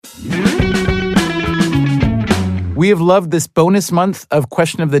We have loved this bonus month of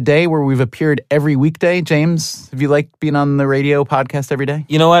Question of the Day where we've appeared every weekday. James, have you liked being on the radio podcast every day?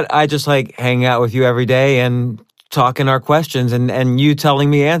 You know what? I just like hanging out with you every day and talking our questions and you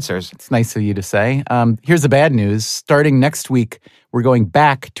telling me answers. It's nice of you to say. Here's the bad news. Starting next week, we're going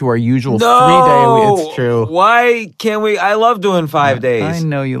back to our usual 3-day week. It's true. Why can't we? I love doing 5 days. I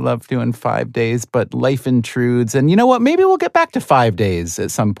know you love doing 5 days, but life intrudes. And you know what? Maybe we'll get back to 5 days at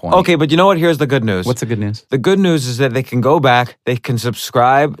some point. Okay, but you know what? Here's the good news. What's the good news? The good news is that they can go back. They can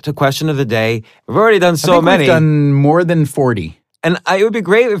subscribe to Question of the Day. We've already done so many. We've done more than 40. And it would be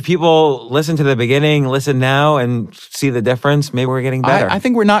great if people listen to the beginning, listen now, and see the difference. Maybe we're getting better. I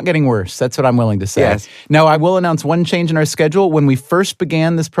think we're not getting worse. That's what I'm willing to say. Yes. Now, I will announce one change in our schedule. When we first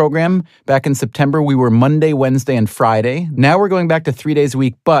began this program back in September, we were Monday, Wednesday, and Friday. Now we're going back to 3 days a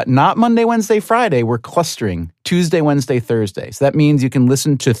week, but not Monday, Wednesday, Friday. We're clustering Tuesday, Wednesday, Thursday. So that means you can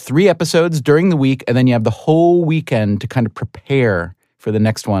listen to 3 episodes during the week, and then you have the whole weekend to kind of prepare for the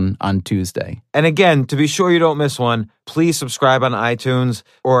next one on Tuesday. And again, to be sure you don't miss one, please subscribe on iTunes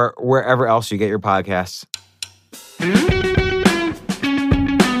or wherever else you get your podcasts.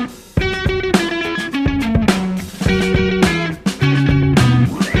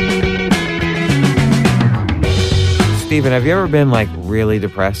 Stephen, have you ever been like really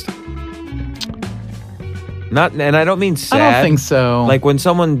depressed? And I don't mean sad. I don't think so. Like when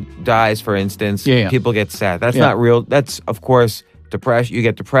someone dies, for instance, people get sad. That's not real. That's, of course, depression. You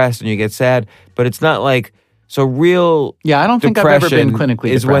get depressed and you get sad, but it's not like so real. Yeah, I don't think I've ever been clinically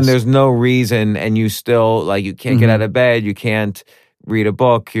is depressed. When there's no reason and you still like you can't get out of bed, you can't read a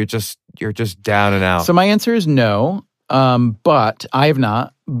book, you're just down and out. So my answer is no, but I have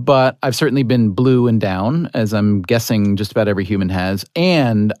not. But I've certainly been blue and down, as I'm guessing just about every human has.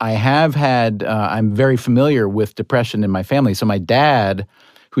 And I have had. I'm very familiar with depression in my family. So my dad,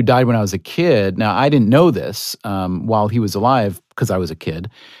 who died when I was a kid. Now, I didn't know this while he was alive because I was a kid,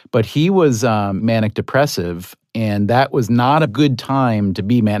 but he was manic depressive, and that was not a good time to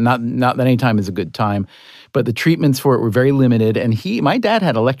be Not that any time is a good time, but the treatments for it were very limited. And my dad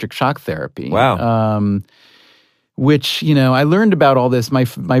had electric shock therapy. Wow. Which, I learned about all this. My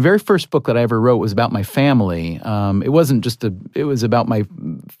very first book that I ever wrote was about my family. It wasn't just it was about my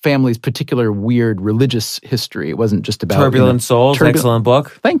family's particular weird religious history. It wasn't just about Turbulent Souls, excellent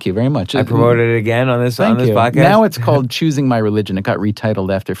book. Thank you very much. I promoted it again on this podcast. Now it's called Choosing My Religion. It got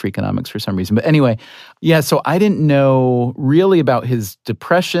retitled after Freakonomics for some reason. But anyway, so I didn't know really about his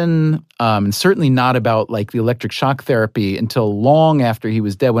depression, and certainly not about like the electric shock therapy until long after he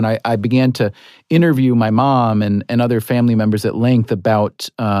was dead, when I began to interview my mom and other family members at length about,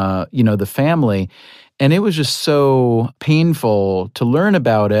 the family. And it was just so painful to learn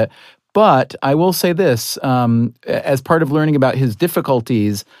about it. But I will say this, as part of learning about his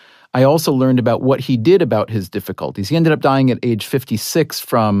difficulties, I also learned about what he did about his difficulties. He ended up dying at age 56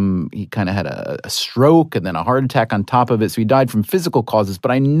 he kind of had a stroke and then a heart attack on top of it. So he died from physical causes.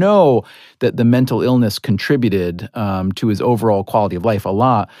 But I know that the mental illness contributed to his overall quality of life a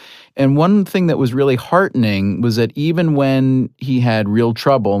lot. And one thing that was really heartening was that even when he had real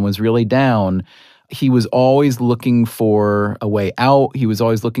trouble and was really down, he was always looking for a way out. He was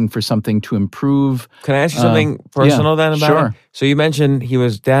always looking for something to improve. Can I ask you something personal then about it? So you mentioned he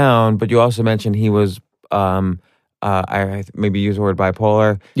was down, but you also mentioned he was, I maybe use the word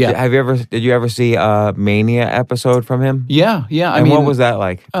bipolar. Yeah. Did you ever see a Mania episode from him? Yeah. And what was that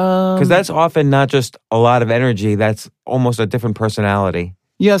like? Because that's often not just a lot of energy. That's almost a different personality.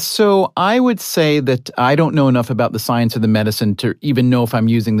 Yes, so I would say that I don't know enough about the science or the medicine to even know if I'm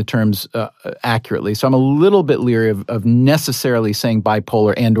using the terms accurately. So I'm a little bit leery of necessarily saying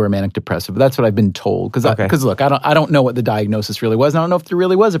bipolar and or manic depressive. That's what I've been told. Because look, I don't know what the diagnosis really was. And I don't know if there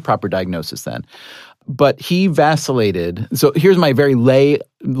really was a proper diagnosis then. But he vacillated. So here's my very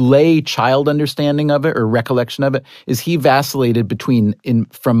lay child understanding of it or recollection of it, is he vacillated between,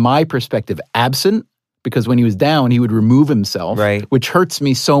 from my perspective, absent, because when he was down, he would remove himself, right, which hurts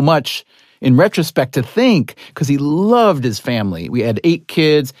me so much in retrospect to think, because he loved his family. We had 8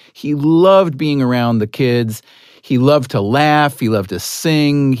 kids. He loved being around the kids. He loved to laugh. He loved to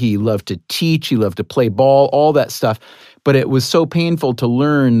sing. He loved to teach. He loved to play ball, all that stuff. But it was so painful to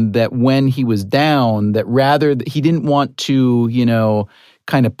learn that when he was down, that rather he didn't want to,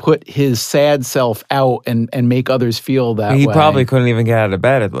 kind of put his sad self out and make others feel that way. He probably couldn't even get out of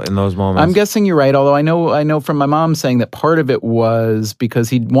bed in those moments. I'm guessing you're right, although I know from my mom saying that part of it was because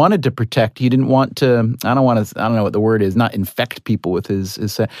he wanted to protect. He didn't want to, I don't know what the word is, not infect people with his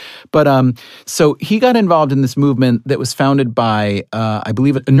but so he got involved in this movement that was founded by, I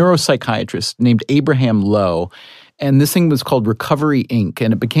believe, a neuropsychiatrist named Abraham Lowe. And this thing was called Recovery Inc.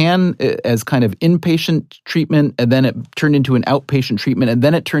 And it began as kind of inpatient treatment, and then it turned into an outpatient treatment, and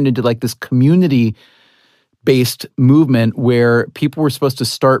then it turned into like this community-based movement where people were supposed to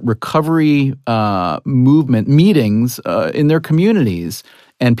start recovery movement meetings in their communities,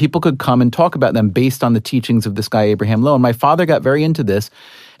 and people could come and talk about them based on the teachings of this guy, Abraham Lowe. And my father got very into this,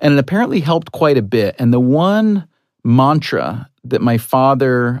 and it apparently helped quite a bit. And the one mantra that my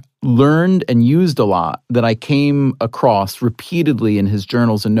father learned and used a lot that I came across repeatedly in his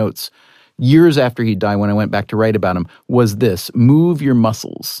journals and notes years after he died when I went back to write about him was this: move your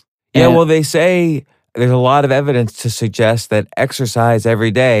muscles. Yeah, well, they say there's a lot of evidence to suggest that exercise every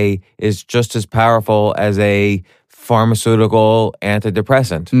day is just as powerful as a pharmaceutical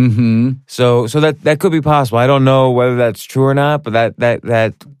antidepressant. Mm-hmm. So that could be possible. I don't know whether that's true or not, but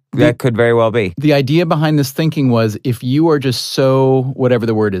that could very well be. The idea behind this thinking was if you are just so, whatever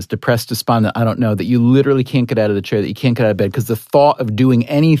the word is, depressed, despondent, I don't know, that you literally can't get out of the chair, that you can't get out of bed because the thought of doing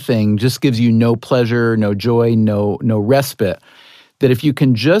anything just gives you no pleasure, no joy, no respite, that if you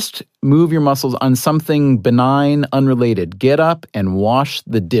can just move your muscles on something benign, unrelated, get up and wash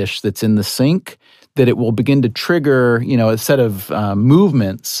the dish that's in the sink, that it will begin to trigger, a set of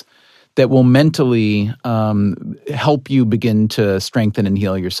movements that will mentally help you begin to strengthen and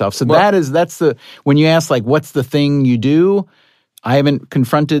heal yourself. So when you ask like, what's the thing you do? I haven't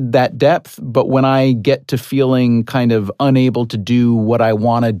confronted that depth, but when I get to feeling kind of unable to do what I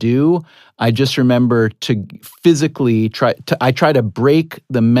want to do, I just remember to physically try to break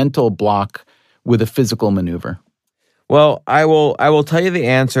the mental block with a physical maneuver. Well, I will tell you the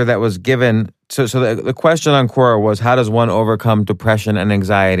answer that was given. So the question on Quora was, how does one overcome depression and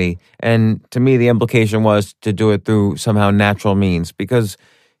anxiety? And to me, the implication was to do it through somehow natural means because,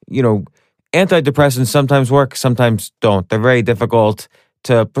 antidepressants sometimes work, sometimes don't. They're very difficult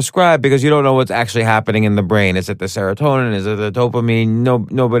to prescribe because you don't know what's actually happening in the brain. Is it the serotonin? Is it the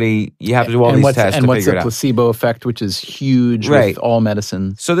dopamine? Nobody. You have to do all these tests to figure it out. And what's the placebo effect, which is huge with all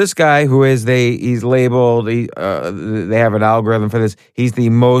medicines. So this guy he's labeled, they have an algorithm for this. He's the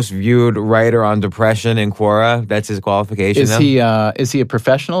most viewed writer on depression in Quora. That's his qualification. Is he a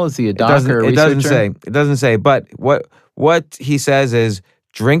professional? Is he a doctor or a researcher? It doesn't say. But what he says is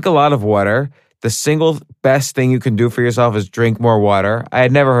drink a lot of water. The single best thing you can do for yourself is drink more water. I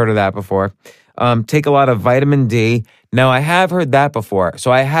had never heard of that before. Take a lot of vitamin D. Now, I have heard that before.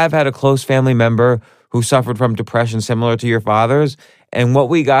 So I have had a close family member who suffered from depression similar to your father's. And what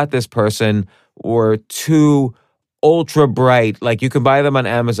we got this person were two ultra bright, like you can buy them on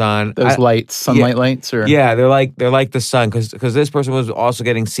Amazon. Those lights, sunlight lights? Or? Yeah, they're like the sun because this person was also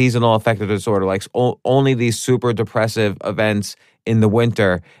getting seasonal affective disorder, like only these super depressive events in the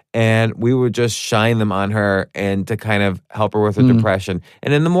winter, and we would just shine them on her and to kind of help her with her depression.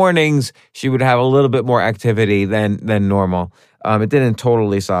 And in the mornings, she would have a little bit more activity than normal. It didn't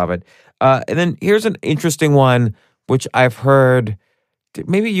totally solve it. And then here's an interesting one, which I've heard,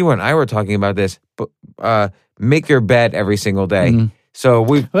 maybe you and I were talking about this, but make your bed every single day. Mm-hmm. So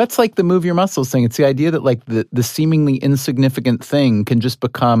that's like the move your muscles thing. It's the idea that like the seemingly insignificant thing can just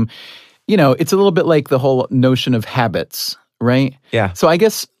become, it's a little bit like the whole notion of habits. Right? Yeah. So I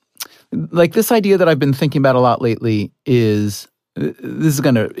guess like this idea that I've been thinking about a lot lately is, this is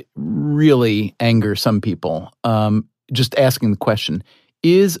going to really anger some people, just asking the question,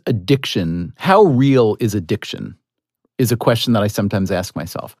 how real is addiction? Is a question that I sometimes ask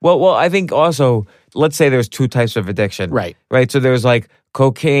myself. Well, I think also, let's say there's two types of addiction. Right. So there's like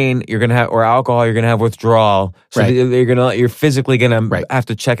cocaine, you're gonna have, or alcohol, you're gonna have withdrawal. So you're physically gonna have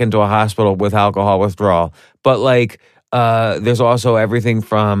to check into a hospital with alcohol withdrawal. But like, there's also everything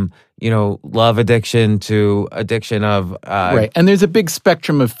from, love addiction to addiction of... right. And there's a big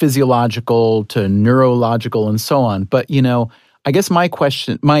spectrum of physiological to neurological and so on. But, I guess my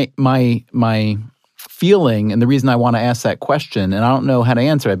question, my feeling, and the reason I want to ask that question, and I don't know how to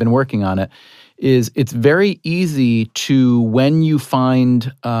answer, I've been working on it, is it's very easy to, when you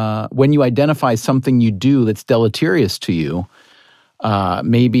identify something you do that's deleterious to you,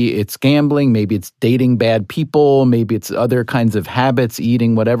 maybe it's gambling, maybe it's dating bad people, maybe it's other kinds of habits,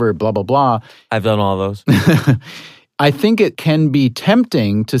 eating, whatever, blah, blah, blah. I've done all those. I think it can be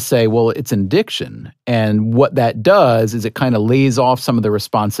tempting to say, well, it's an addiction. And what that does is it kind of lays off some of the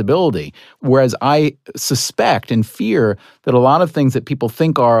responsibility. Whereas I suspect and fear that a lot of things that people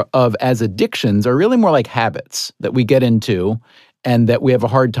think of as addictions are really more like habits that we get into and that we have a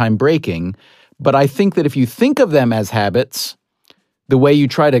hard time breaking. But I think that if you think of them as habits, the way you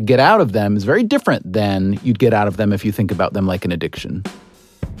try to get out of them is very different than you'd get out of them if you think about them like an addiction.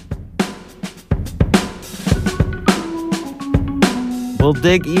 We'll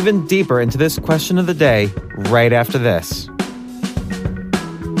dig even deeper into this question of the day right after this.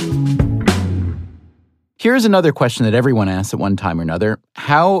 Here's another question that everyone asks at one time or another.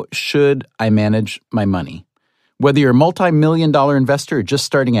 How should I manage my money? Whether you're a multi-million-dollar investor or just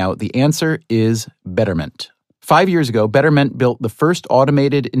starting out, the answer is Betterment. 5 years ago, Betterment built the first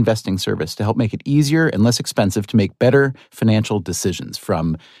automated investing service to help make it easier and less expensive to make better financial decisions,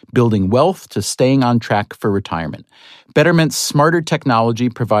 from building wealth to staying on track for retirement. Betterment's smarter technology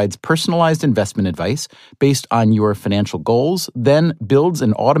provides personalized investment advice based on your financial goals, then builds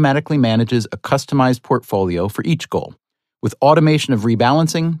and automatically manages a customized portfolio for each goal. With automation of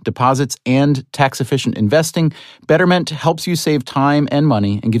rebalancing, deposits, and tax-efficient investing, Betterment helps you save time and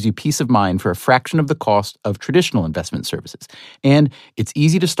money and gives you peace of mind for a fraction of the cost of traditional investment services. And it's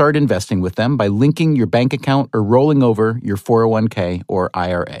easy to start investing with them by linking your bank account or rolling over your 401k or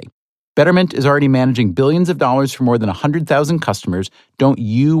IRA. Betterment is already managing billions of dollars for more than 100,000 customers. Don't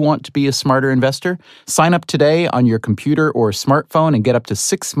you want to be a smarter investor? Sign up today on your computer or smartphone and get up to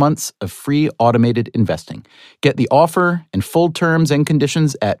 6 months of free automated investing. Get the offer and full terms and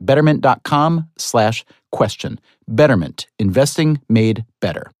conditions at betterment.com/question. Betterment, investing made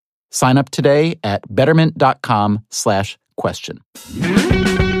better. Sign up today at betterment.com/question.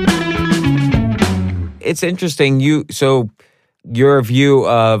 It's interesting. Your view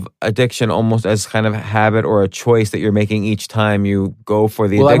of addiction almost as kind of a habit or a choice that you're making each time you go for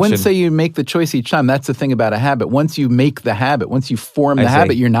the addiction. Well, I wouldn't say you make the choice each time. That's the thing about a habit. Once you make the habit, once you form the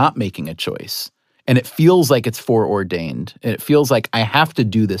habit, you're not making a choice. And it feels like it's foreordained. And it feels like I have to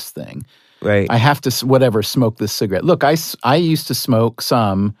do this thing. Right. I have to, smoke this cigarette. Look, I used to smoke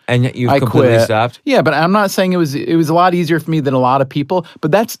some. And yet you've completely stopped? Yeah, but I'm not saying it was a lot easier for me than a lot of people. But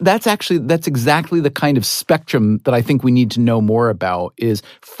that's exactly the kind of spectrum that I think we need to know more about, is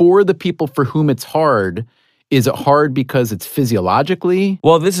for the people for whom it's hard. Is it hard because it's physiologically?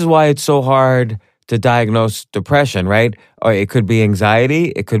 Well, this is why it's so hard to diagnose depression, right? Or it could be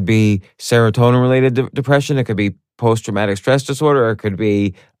anxiety. It could be serotonin-related depression. It could be post-traumatic stress disorder. Or it could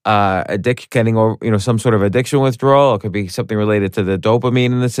be getting over, some sort of addiction withdrawal. It could be something related to the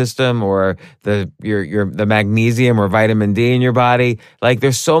dopamine in the system, or the magnesium or vitamin D in your body. Like,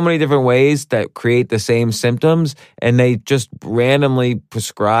 there's so many different ways that create the same symptoms, and they just randomly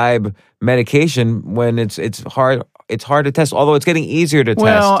prescribe medication when it's hard. It's hard to test, although it's getting easier to test.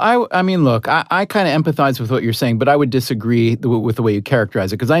 Well, I mean, look, I kind of empathize with what you're saying, but I would disagree with the way you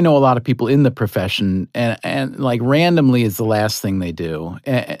characterize it, because I know a lot of people in the profession, and like randomly is the last thing they do.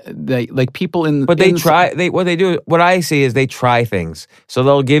 Like people in, but they try. What I see is they try things. So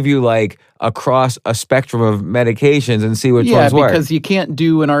they'll give you like across a spectrum of medications and see which ones work. Yeah, because you can't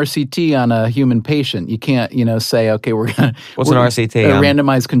do an RCT on a human patient. You can't, say, okay, we're going to... What's an RCT? A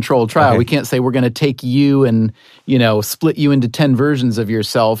randomized controlled trial. Okay. We can't say we're going to take you and, split you into 10 versions of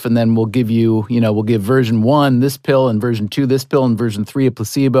yourself, and then we'll give you, we'll give version 1 this pill, and version 2 this pill, and version 3 a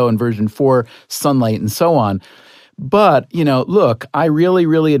placebo, and version 4 sunlight, and so on. But, look, I really,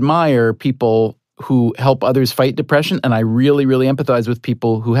 really admire people who help others fight depression, and I really, really empathize with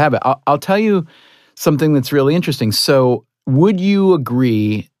people who have it. I'll tell you something that's really interesting. So would you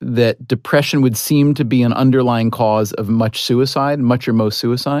agree that depression would seem to be an underlying cause of much or most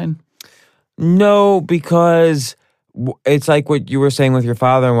suicide? No, because it's like what you were saying with your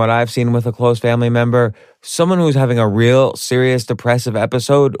father and what I've seen with a close family member. Someone who's having a real serious depressive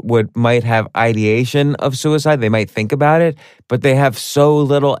episode might have ideation of suicide. They might think about it, but they have so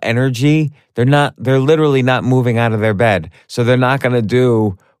little energy. They're literally not moving out of their bed. So they're not going to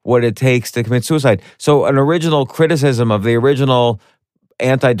do what it takes to commit suicide. So an original criticism of the original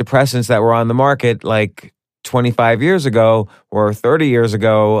antidepressants that were on the market like 25 years ago or 30 years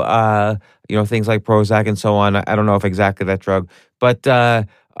ago, things like Prozac and so on. I don't know if exactly that drug, but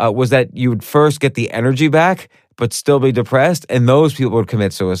was that you would first get the energy back, but still be depressed, and those people would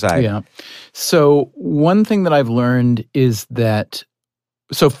commit suicide. Yeah. So one thing that I've learned is that,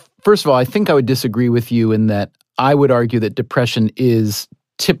 first of all, I think I would disagree with you in that I would argue that depression is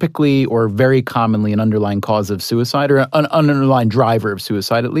typically or very commonly an underlying cause of suicide, or an underlying driver of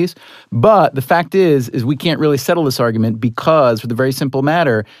suicide at least. But the fact is we can't really settle this argument, because for the very simple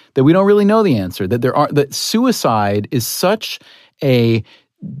matter that we don't really know the answer, that suicide is such a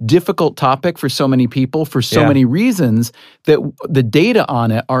difficult topic for so many people for so many reasons that the data on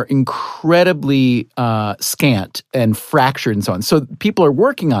it are incredibly scant and fractured and so on. So people are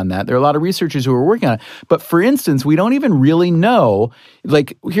working on that. There are a lot of researchers who are working on it. But for instance, we don't even really know,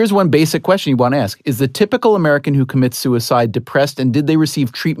 like, here's one basic question you want to ask. Is the typical American who commits suicide depressed, and did they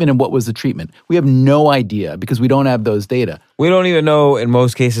receive treatment, and what was the treatment? We have no idea because we don't have those data. We don't even know in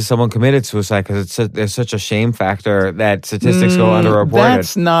most cases someone committed suicide because there's such a shame factor that statistics go underreported.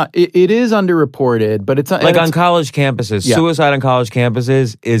 That's not. It is underreported, but it's like on college campuses. Yeah. Suicide on college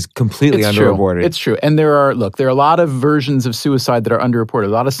campuses is completely underreported. It's true, and there are a lot of versions of suicide that are underreported. A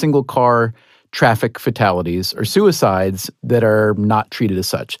lot of single car traffic fatalities or suicides that are not treated as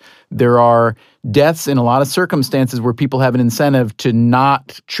such. There are deaths in a lot of circumstances where people have an incentive to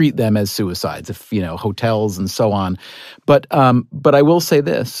not treat them as suicides, if hotels and so on. But I will say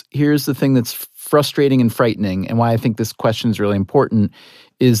this: here's the thing that's frustrating and frightening, and why I think this question is really important,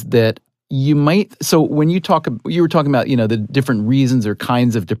 is that you might. So when you were talking about the different reasons or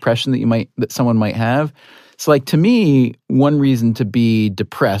kinds of depression that someone might have. So like to me, one reason to be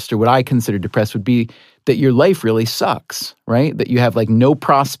depressed, or what I consider depressed, would be that your life really sucks, right? That you have like no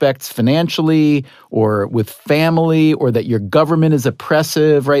prospects financially or with family, or that your government is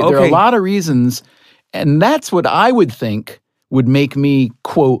oppressive, right? Okay. There are a lot of reasons, and that's what I would think would make me,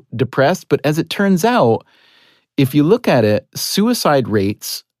 quote, depressed. But as it turns out, if you look at it, suicide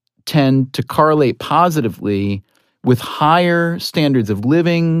rates tend to correlate positively with higher standards of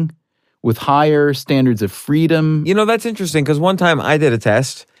living, with higher standards of freedom. That's interesting because one time I did a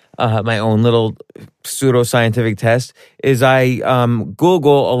test, my own little pseudoscientific test, is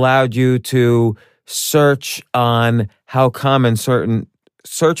Google allowed you to search on how common certain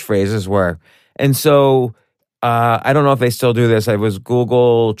search phrases were. And so I don't know if they still do this. It was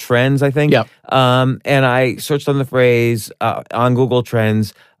Google Trends, I think. Yeah. And I searched on the phrase on Google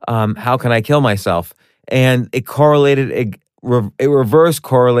Trends, how can I kill myself? And it correlated it reverse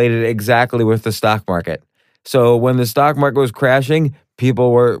correlated exactly with the stock market. So when the stock market was crashing,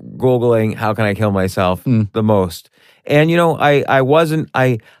 people were Googling, how can I kill myself the most? And,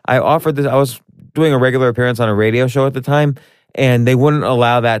 I offered this, I was doing a regular appearance on a radio show at the time, and they wouldn't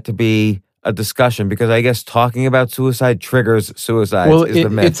allow that to be a discussion because I guess talking about suicide triggers suicide. Well, is the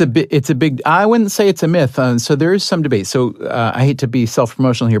myth. it's a big. I wouldn't say it's a myth. So there is some debate. So I hate to be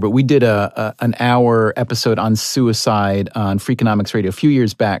self-promotional here, but we did an hour episode on suicide on Freakonomics Radio a few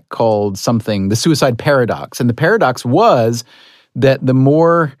years back called something the suicide paradox, and the paradox was that the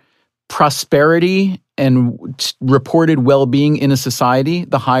more prosperity and reported well-being in a society,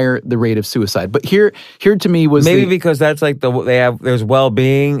 the higher the rate of suicide. But here to me was maybe because that's like there's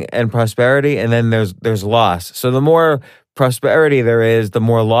well-being and prosperity, and then there's loss. So the more prosperity there is, the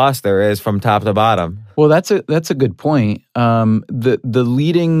more loss there is from top to bottom. Well, that's a good point. The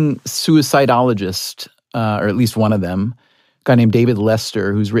leading suicidologist, or at least one of them, a guy named David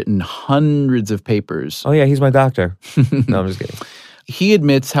Lester, who's written hundreds of papers. Oh yeah, he's my doctor. No, I'm just kidding. He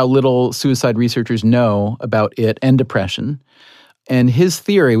admits how little suicide researchers know about it and depression. And his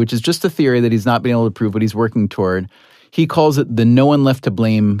theory, which is just a theory that he's not been able to prove, but he's working toward, he calls it the no one left to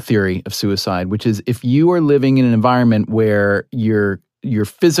blame theory of suicide, which is if you are living in an environment where your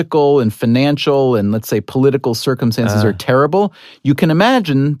physical and financial and, let's say, political circumstances are terrible, you can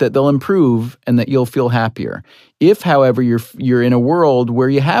imagine that they'll improve and that you'll feel happier. If, however, you're in a world where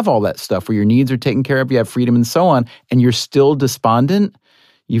you have all that stuff, where your needs are taken care of, you have freedom and so on, and you're still despondent,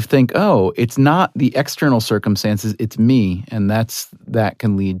 you think, oh, it's not the external circumstances, it's me. And that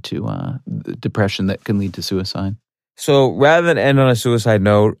can lead to depression, that can lead to suicide. So rather than end on a suicide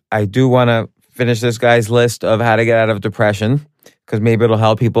note, I do want to finish this guy's list of how to get out of depression, because maybe it'll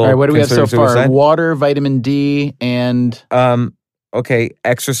help people. All right, what do we have so suicide. far? Water, vitamin D, and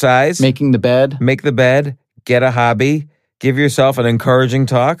exercise. Make the bed. Get a hobby. Give yourself an encouraging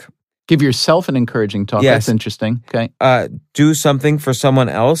talk. Give yourself an encouraging talk. Yes. That's interesting. Okay. Do something for someone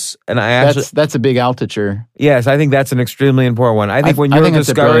else. And that's a big altiture. Yes, I think that's an extremely important one. I think when you're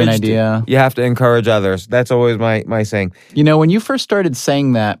discouraged, you have to encourage others. That's always my saying. When you first started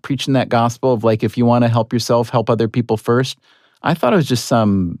saying that, preaching that gospel of like, if you want to help yourself, help other people first, I thought it was just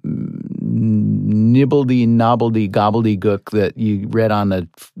some nibbledy-nobbledy gobbledygook that you read on a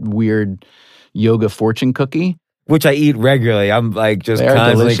weird yoga fortune cookie. Which I eat regularly. I'm like just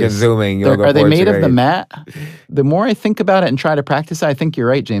constantly consuming yoga. Are they made of the mat? The more I think about it and try to practice it, I think you're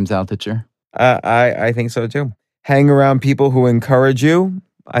right, James Altucher. I think so too. Hang around people who encourage you.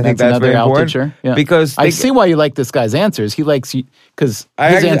 I think that's very important. Yeah. Because I see why you like this guy's answers. He likes you because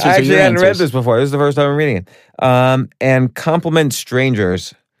I actually hadn't read this before. This is the first time I'm reading it. And compliment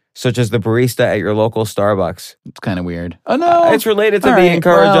strangers, such as the barista at your local Starbucks. It's kind of weird. Oh, no. It's related to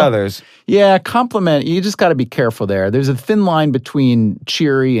encourage others. Yeah, compliment. You just got to be careful there. There's a thin line between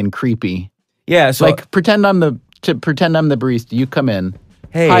cheery and creepy. Yeah, so like pretend I'm the barista. You come in.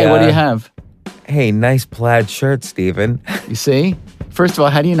 Hey, hi, what do you have? Hey, nice plaid shirt, Stephen. You see? First of all,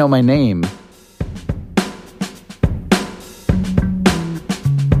 how do you know my name?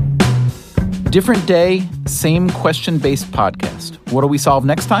 Different day, same question-based podcast. What'll we solve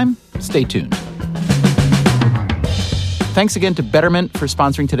next time? Stay tuned. Thanks again to Betterment for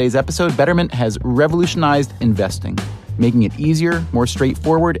sponsoring today's episode. Betterment has revolutionized investing, making it easier, more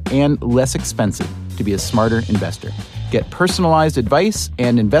straightforward, and less expensive to be a smarter investor. Get personalized advice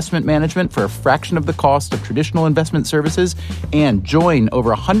and investment management for a fraction of the cost of traditional investment services, and join over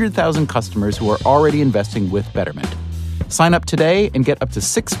 100,000 customers who are already investing with Betterment. Sign up today and get up to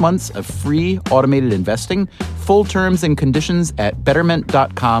 6 months of free automated investing. Full terms and conditions at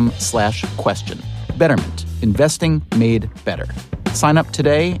betterment.com/question. Betterment. Investing made better. Sign up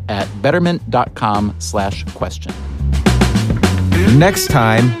today at betterment.com/question. Next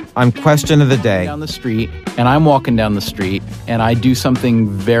time on Question of the Day. Down the street, and I'm walking down the street, and I do something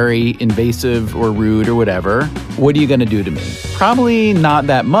very invasive or rude or whatever. What are you going to do to me? Probably not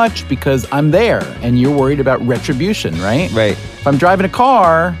that much, because I'm there, and you're worried about retribution, right? Right. If I'm driving a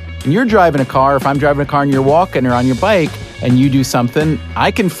car, and you're driving a car, if I'm driving a car and you're walking or on your bike, and you do something,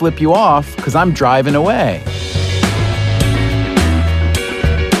 I can flip you off because I'm driving away.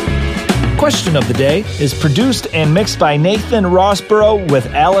 Question of the Day is produced and mixed by Nathan Rossborough with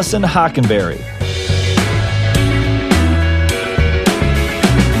Allison Hockenberry.